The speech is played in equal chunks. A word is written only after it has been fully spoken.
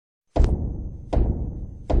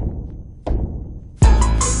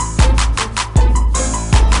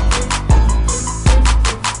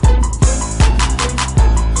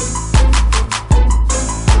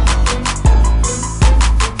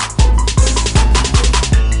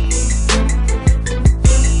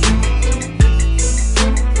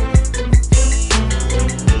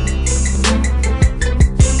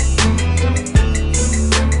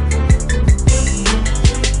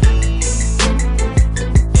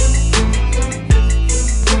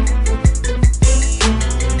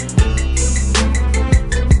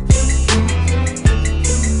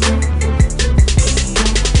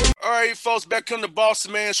man, come to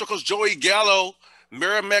Boston, man. Show Coach Joey Gallo,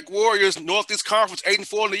 Merrimack Warriors, Northeast Conference,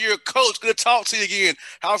 8-4 in the year. Coach, good to talk to you again.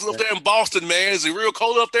 How's it up there in Boston, man? Is it real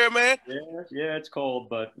cold up there, man? Yeah, it's cold,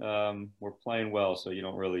 but we're playing well, so you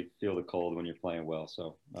don't really feel the cold when you're playing well.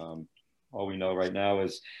 So all we know right now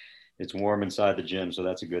is it's warm inside the gym, so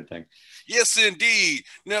that's a good thing. Yes, indeed.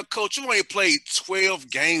 Now, Coach, you only played 12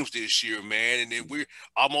 games this year, man, and then we're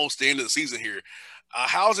almost the end of the season here.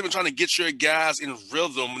 How's it been trying to get your guys in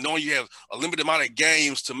rhythm, knowing you have a limited amount of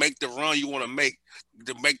games to make the run you want to make,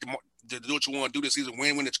 to do what you want to do this season,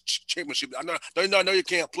 win the championship? I know you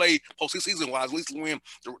can't play postseason wise. At least win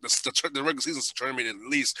the regular season tournament. At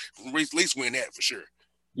least win that for sure.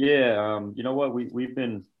 Yeah, you know what? We've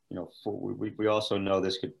been, we also know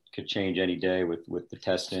this could change any day with the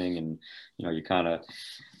testing, and you kind of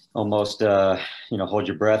almost hold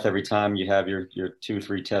your breath every time you have your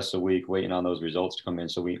 2-3 tests a week, waiting on those results to come in.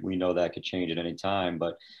 So we know that could change at any time.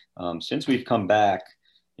 But since we've come back,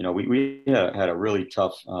 we had a really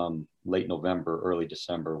tough late November, early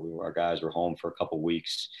December. Our guys were home for a couple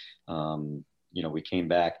weeks. We came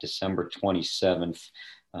back December 27th.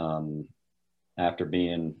 After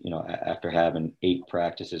having 8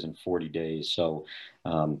 practices in 40 days. So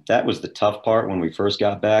that was the tough part when we first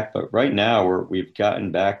got back. But right now we've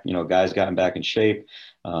gotten back, guys gotten back in shape,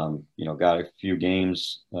 got a few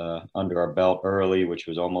games under our belt early, which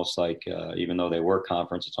was almost like, even though they were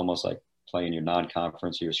conference, it's almost like playing your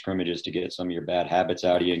non-conference or your scrimmages to get some of your bad habits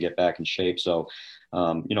out of you and get back in shape. So,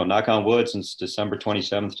 knock on wood, since December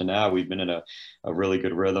 27th to now, we've been in a really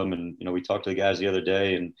good rhythm. And, we talked to the guys the other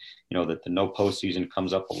day, and, that the no postseason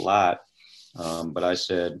comes up a lot. But I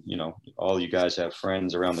said, all you guys have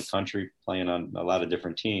friends around the country playing on a lot of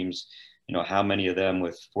different teams. How many of them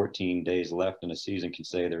with 14 days left in a season can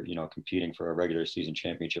say they're, competing for a regular season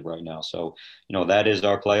championship right now? So, that is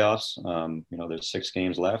our playoffs. There's 6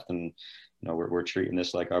 games left, and, we're treating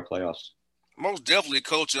this like our playoffs. Most definitely,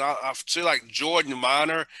 Coach. I feel like Jordan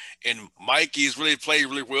Minor and Mikey has really played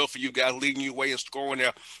really well for you guys, leading you away and scoring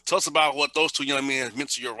there. Tell us about what those 2 young men meant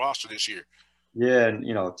to your roster this year. Yeah, and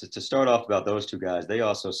to start off about those 2 guys, they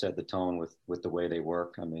also set the tone with the way they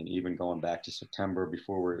work. I mean, even going back to September,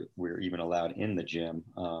 before we're even allowed in the gym,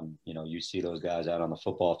 you see those guys out on the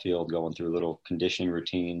football field going through little conditioning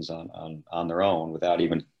routines on their own without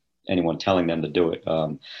even anyone telling them to do it.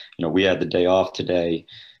 We had the day off today.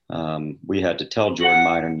 We had to tell Jordan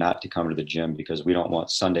Minor not to come to the gym because we don't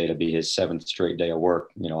want Sunday to be his 7th straight day of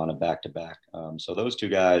work, on a back-to-back. So those 2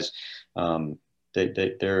 guys,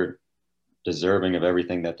 they're deserving of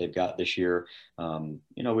everything that they've got this year.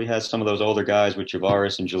 We had some of those older guys with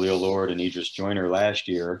Javaris and Jaleel Lord and Idris Joyner last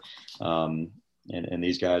year. And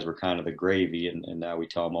these guys were kind of the gravy. And now we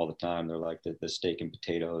tell them all the time, they're like the steak and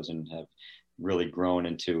potatoes, and have really grown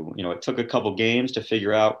into, it took a couple games to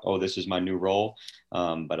figure out, oh, this is my new role.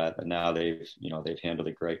 But now they've handled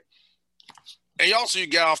it great. And you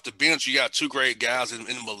got off the bench. You got 2 great guys in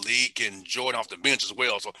Malik and Jordan off the bench as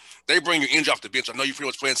well. So they bring your energy off the bench. I know you're pretty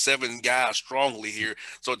much playing 7 guys strongly here.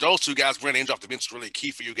 So those 2 guys bringing energy off the bench is really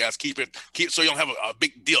key for you guys. Keep so you don't have a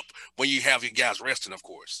big dip when you have your guys resting, of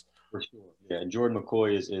course. For sure. Yeah, and Jordan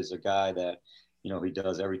McCoy is a guy that, he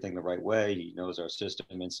does everything the right way. He knows our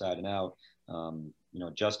system inside and out.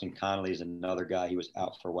 Justin Connolly is another guy. He was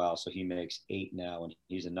out for a while, so he makes 8 now, and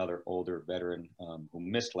he's another older veteran who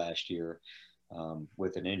missed last year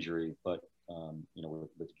with an injury. But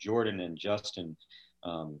with Jordan and Justin,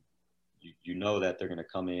 that they're going to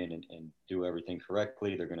come in and do everything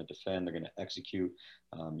correctly. They're going to defend. They're going to execute.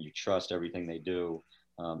 You trust everything they do.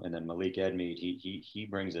 And then Malik Edmead, he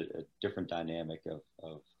brings a different dynamic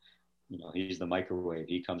of he's the microwave.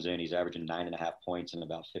 He comes in, he's averaging 9.5 points in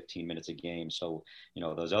about 15 minutes a game. So,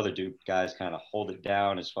 those other 2 guys kind of hold it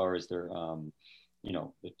down as far as their,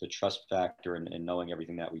 the trust factor and knowing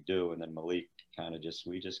everything that we do. And then Malik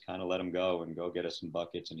we just kind of let him go and go get us some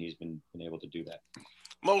buckets. And he's been able to do that.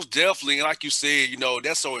 Most definitely. And like you said,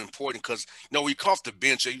 that's so important because, when you come off the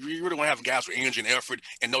bench, you really want to have guys with energy and effort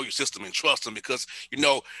and know your system and trust them because,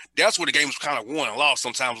 that's where the game's kind of won and lost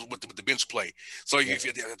sometimes with the bench play. So if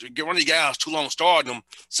you get one of the guys too long starting them,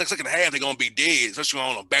 second half, they're going to be dead, especially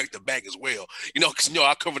on a back-to-back as well. Because,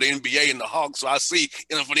 I cover the NBA and the Hawks, so I see,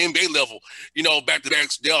 for the NBA level,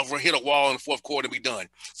 back-to-backs, they'll hit a wall in the 4th quarter and be done.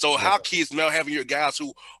 So how key is now having your guys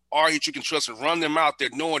who are that you can trust and run them out there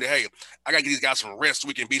knowing that, hey, I got to get these guys some rest so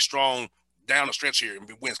we can be strong down the stretch here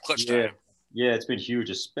and win clutch time. Yeah, it's been huge,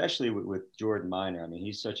 especially with Jordan Minor. I mean,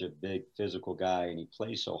 he's such a big physical guy, and he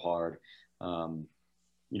plays so hard.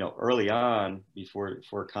 Early on, before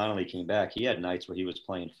Connolly came back, he had nights where he was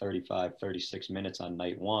playing 35, 36 minutes on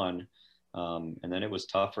night 1. And then it was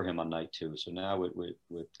tough for him on night 2. So now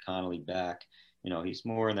with Connolly back, he's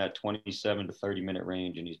more in that 27 to 30-minute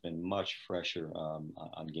range, and he's been much fresher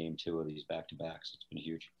on game 2 of these back-to-backs. It's been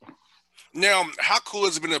huge. Now, how cool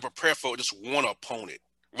has it been to prepare for just one opponent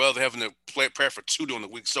rather than having to prepare for 2 during the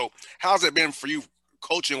week? So how's that been for you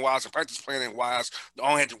coaching-wise and practice planning-wise? I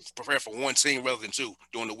only had to prepare for one team rather than 2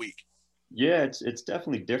 during the week. Yeah, it's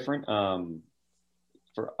definitely different.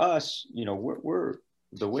 For us, we're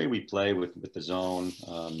the way we play with the zone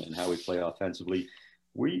and how we play offensively,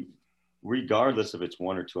 we regardless if it's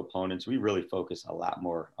 1 or 2 opponents, we really focus a lot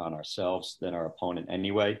more on ourselves than our opponent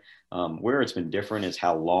anyway. Where it's been different is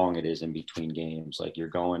how long it is in between games. Like you're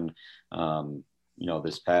going,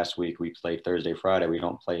 this past week we played Thursday, Friday. We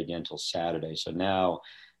don't play again until Saturday. So now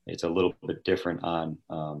it's a little bit different on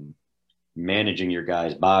managing your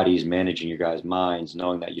guys' bodies, managing your guys' minds,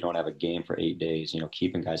 knowing that you don't have a game for 8 days,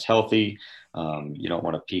 keeping guys healthy. You don't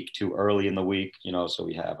want to peak too early in the week, so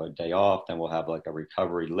we have a day off, then we'll have like a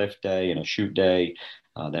recovery lift day and a shoot day.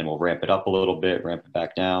 Then we'll ramp it up a little bit, ramp it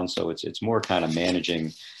back down. So it's more kind of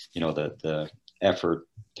managing, the effort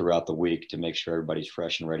throughout the week to make sure everybody's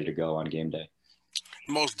fresh and ready to go on game day.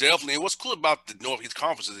 Most definitely. And what's cool about the Northeast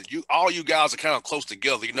Conference is that all you guys are kind of close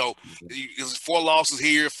together. There's 4 losses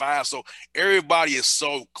here, 5. So everybody is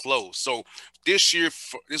so close. So this year,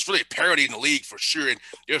 it's really a parity in the league for sure. And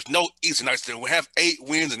there's no easy nights there. We have 8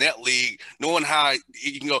 wins in that league, knowing how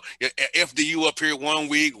you can go FDU up here 1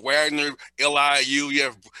 week, Wagner,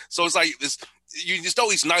 LIU. So it's like this. You just know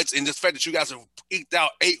these nights, and the fact that you guys have eked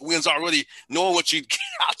out 8 wins already, knowing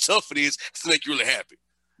how tough it is to make you really happy.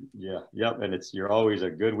 Yeah. Yep. And you're always a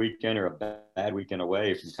good weekend or a bad weekend away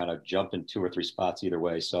if you kind of jump in 2 or 3 spots either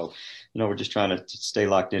way. So, we're just trying to stay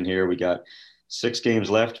locked in here. We got 6 games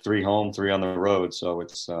left, 3 home, 3 on the road. So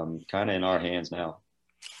it's kind of in our hands now.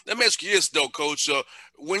 Let me ask you this though, Coach.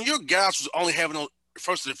 When your guys was only having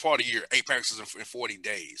first part of the year, 8 practices in 40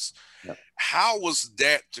 days, yep. How was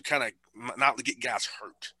that to kind of not get guys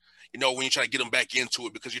hurt? When you try to get them back into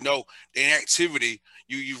it, because the inactivity,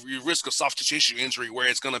 you risk a soft tissue injury where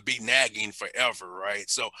it's going to be nagging forever, right?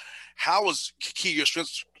 So, how was key your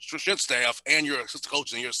strength staff and your assistant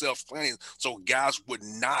coaches and yourself planning so guys would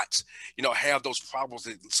not, have those problems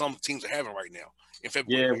that some teams are having right now in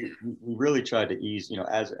February? Yeah, we really tried to ease,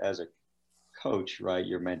 as a coach, right?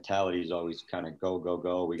 Your mentality is always kind of go, go,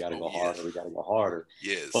 go. We got to go harder. We got to go harder.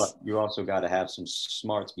 Yes. But you also got to have some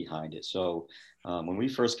smarts behind it. So when we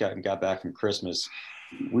first got back from Christmas,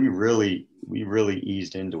 we really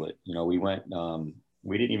eased into it. We went,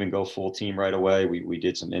 we didn't even go full team right away. We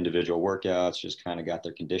did some individual workouts, just kind of got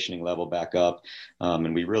their conditioning level back up.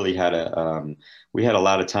 And we really had we had a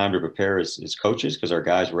lot of time to prepare as coaches because our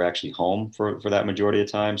guys were actually home for that majority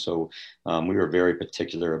of time. So we were very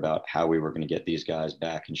particular about how we were going to get these guys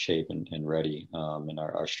back in shape and ready. And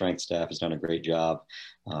our strength staff has done a great job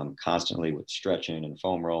constantly with stretching and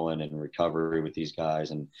foam rolling and recovery with these guys.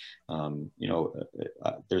 And,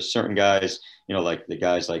 there's certain guys, like the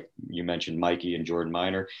guys like you mentioned, Mikey and Jordan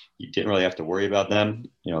Minor, you didn't really have to worry about them.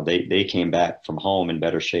 They came back from home in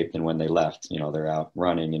better shape than when they left. They're out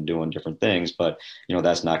running and doing different things, but,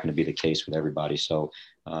 that's not going to be the case with everybody. So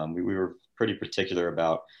we were pretty particular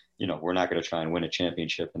about, we're not going to try and win a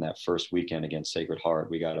championship in that first weekend against Sacred Heart.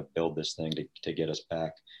 We got to build this thing to get us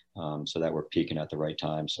back so that we're peaking at the right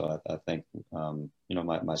time. So I think,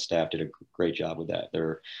 my staff did a great job with that.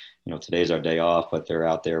 They're, today's our day off, but they're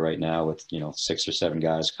out there right now with, 6 or 7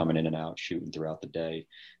 guys coming in and out shooting throughout the day.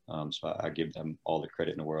 So I give them all the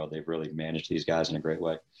credit in the world. They've really managed these guys in a great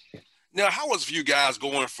way. Now, how was for you guys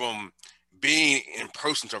going from being in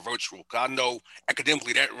person to virtual? Because I know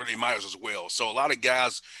academically that really matters as well. So a lot of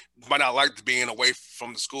guys might not like being away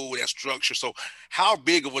from the school, that structure. So how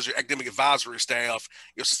big was your academic advisory staff,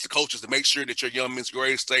 your assistant coaches, to make sure that your young men's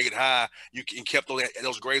grades stayed high, you kept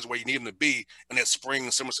those grades where you need them to be in that spring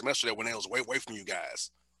and summer semester that when they was away from you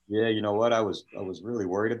guys? Yeah, you know what? I was really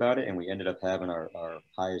worried about it, and we ended up having our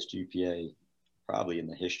highest GPA probably in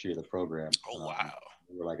the history of the program. Oh, wow.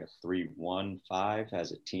 We were like a 3.15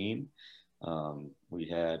 as a team. We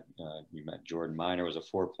had, you met Jordan Minor was a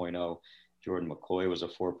 4.0, Jordan McCoy was a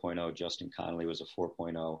 4.0, Justin Connolly was a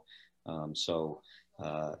 4.0. So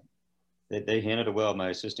they handled it well. My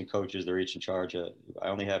assistant coaches, they're each in charge of, I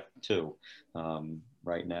only have 2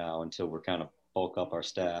 right now until we're kind of bulk up our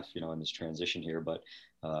staff, in this transition here. But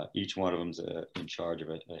each one of them's in charge of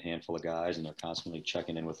a handful of guys, and they're constantly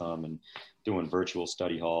checking in with them and doing virtual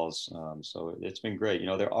study halls. So it's been great.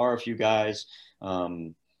 There are a few guys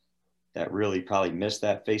that really probably miss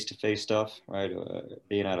that face-to-face stuff, right?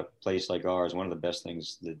 Being at a place like ours, one of the best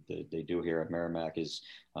things that they do here at Merrimack is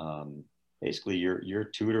basically your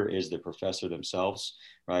tutor is the professor themselves,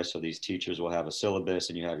 right? So these teachers will have a syllabus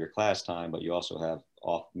and you have your class time, but you also have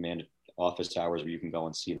office hours where you can go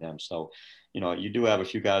and see them. So, you do have a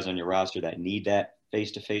few guys on your roster that need that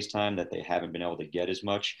face-to-face time that they haven't been able to get as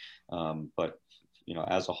much. But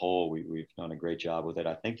as a whole, we've done a great job with it.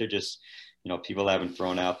 I think they're just, people haven't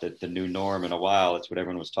thrown out the new norm in a while. It's what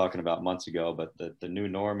everyone was talking about months ago, but the new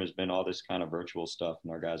norm has been all this kind of virtual stuff,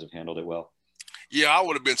 and our guys have handled it well. Yeah, I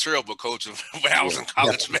would have been terrible coaching when I was in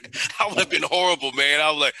college, man. I would have been horrible, man.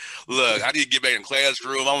 I was like, look, I need to get back in the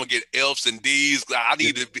classroom. I'm gonna get F's and D's. I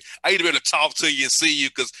need to be able to talk to you and see you,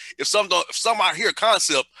 because if some I hear a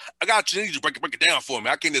concept, I need you to break it down for me.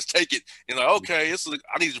 I can't just take it and like, okay,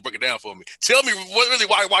 I need you to break it down for me. Tell me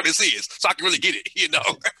why this is, so I can really get it.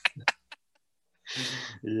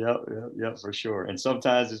 Yep, for sure. And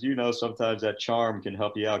sometimes, as you know, sometimes that charm can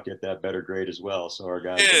help you out get that better grade as well. So our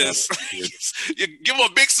guys, you give them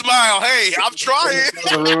a big smile. Hey, I'm trying.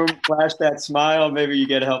 The room, flash that smile. Maybe you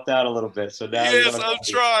get helped out a little bit. So now, yes, I'm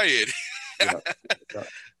trying. Yeah.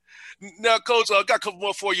 Now, Coach, I got a couple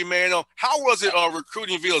more for you, man. How was it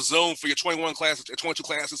recruiting via Zoom for your 22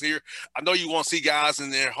 classes here? I know you want to see guys in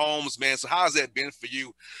their homes, man. So how has that been for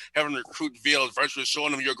you, having to recruit via virtually, showing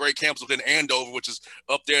them your great campus within Andover, which is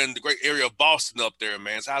up there in the great area of Boston up there,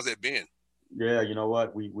 man? So how's that been? Yeah, you know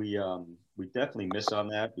what? We definitely miss on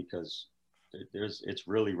that, because it's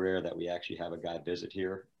really rare that we actually have a guy visit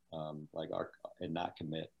here, and not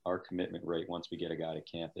commit. Our commitment rate once we get a guy to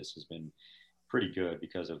campus has been pretty good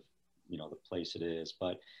because of the place it is.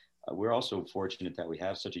 But we're also fortunate that we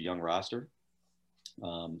have such a young roster.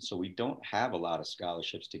 So we don't have a lot of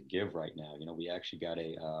scholarships to give right now. We actually got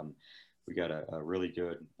a really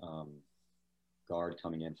good guard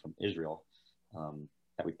coming in from Israel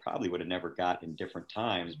that we probably would have never got in different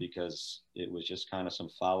times, because it was just kind of some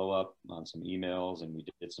follow-up on some emails, and we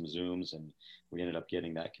did some Zooms, and we ended up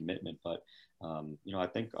getting that commitment. But I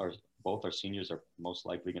think both our seniors are most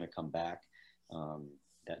likely going to come back.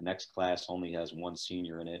 That next class only has one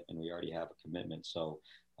senior in it, and we already have a commitment. So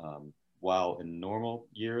while in normal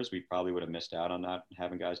years, we probably would have missed out on not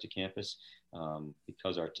having guys to campus,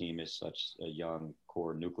 because our team is such a young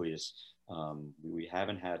core nucleus, we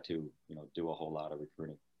haven't had to, do a whole lot of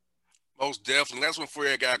recruiting. Most definitely. That's one for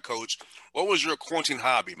your guy, Coach. What was your quarantine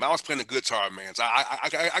hobby? Mine was playing the guitar, man. So I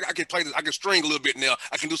can play this. I can string a little bit now.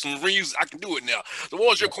 I can do some reeds. I can do it now. So what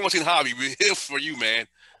was your quarantine hobby for you, man?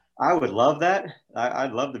 I would love that.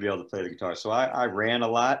 I'd love to be able to play the guitar. So I ran a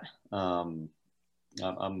lot. I'm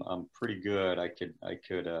pretty good. I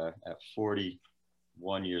could at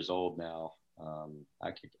 41 years old now,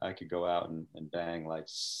 I could go out and bang like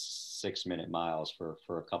 6-minute miles for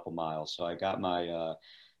a couple miles. So I got my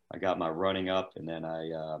running up, and then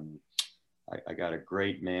I got a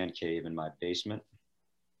great man cave in my basement.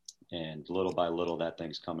 And little by little, that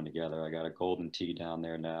thing's coming together. I got a Golden Tee down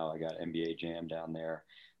there now. I got NBA Jam down there.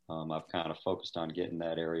 I've kind of focused on getting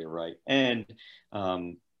that area right. And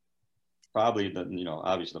probably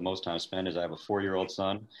obviously the most time spent is I have a 4-year-old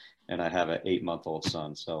son and I have an 8-month-old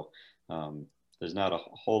son. So there's not a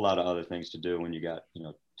whole lot of other things to do when you got,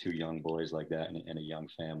 2 young boys like that and a young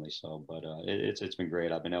family. So, but it's been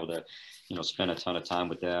great. I've been able to, spend a ton of time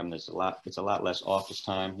with them. It's a lot less office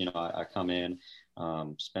time. I come in,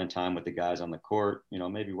 spend time with the guys on the court,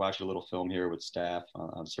 maybe watch a little film here with staff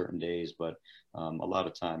on certain days, but a lot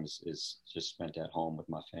of time is just spent at home with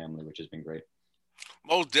my family, which has been great.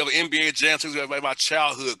 Most definitely. NBA Jam takes me back my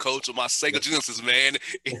childhood, Coach, with my Sega Genesis, man.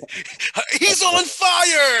 He's on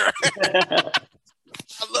fire.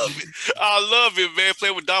 I love it, man.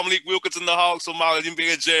 Playing with Dominique Wilkins and the Hawks on my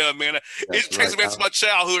NBA Jam, man. It takes me back to my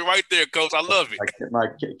childhood right there, Coach. I love it. My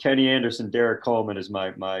Kenny Anderson, Derek Coleman is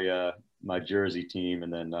my Jersey team,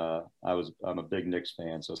 and then I'm a big Knicks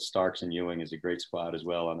fan, so Starks and Ewing is a great squad as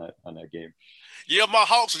well on that game. Yeah, my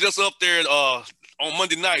Hawks were just up there on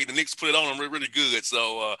Monday night. The Knicks put it on them really good.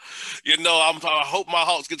 So, I hope my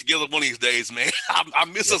Hawks get together one of these days, man. I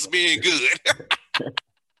miss us being good.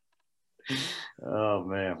 Oh,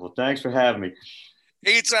 man. Well, thanks for having me.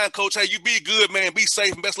 Anytime, Coach. Hey, you be good, man. Be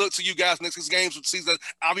safe, and best luck to you guys next 6 games of the season.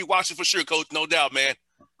 I'll be watching for sure, Coach. No doubt, man.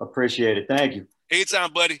 Appreciate it. Thank you.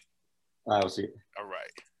 Anytime, buddy. I will see you. All right.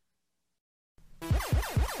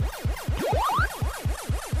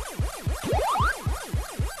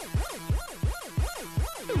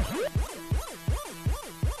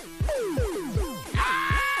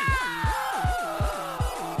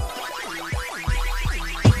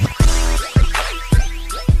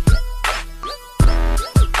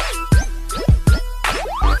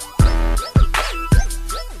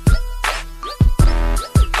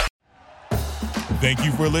 Thank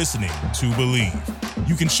you for listening to Believe.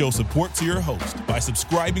 You can show support to your host by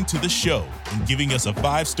subscribing to the show and giving us a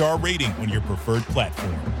 5-star rating on your preferred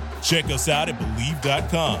platform. Check us out at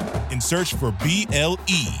Believe.com and search for BLEAV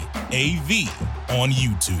on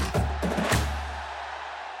YouTube.